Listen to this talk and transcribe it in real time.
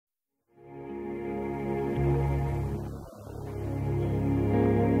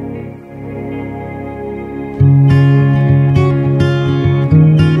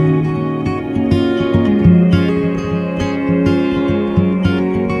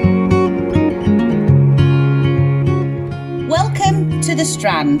the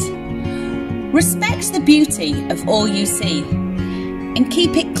Strand. Respect the beauty of all you see and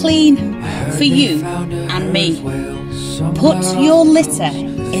keep it clean for you and me. Put your litter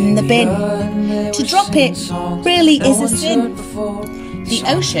in the bin. To drop it really is a sin. The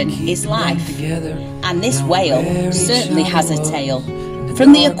ocean is life, and this whale certainly has a tail.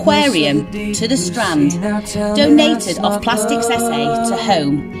 From the aquarium to the Strand, donated off Plastic's SA to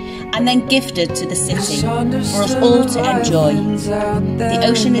home, and then gifted to the city for us all to enjoy. The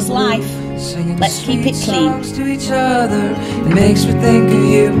ocean is life, let's keep it clean. It makes me think of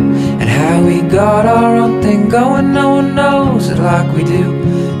you and how we got our own thing going. No one knows it like we do,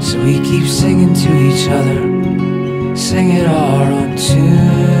 so we keep singing to each other, singing our own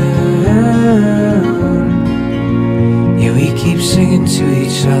tune. Yeah, we keep singing to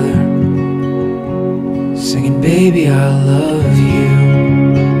each other, singing, baby, I love you.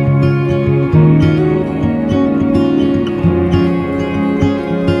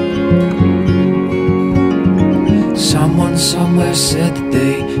 Someone somewhere said that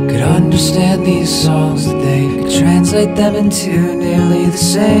they could understand these songs, that they could translate them into nearly the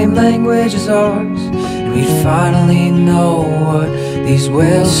same language as ours, and we'd finally know what these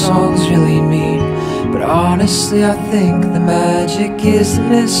whale songs really mean. But honestly, I think the magic is the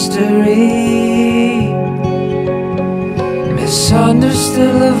mystery.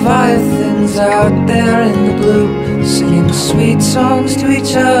 Misunderstood leviathans out there in the blue, singing sweet songs to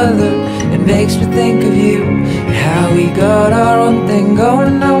each other. It makes me think of you and how we got our own thing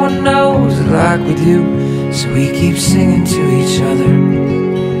going. No one knows it like we do, so we keep singing to each other,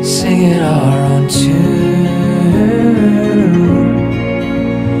 singing our own tune.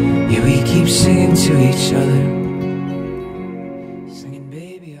 Yeah, we keep singing to each other.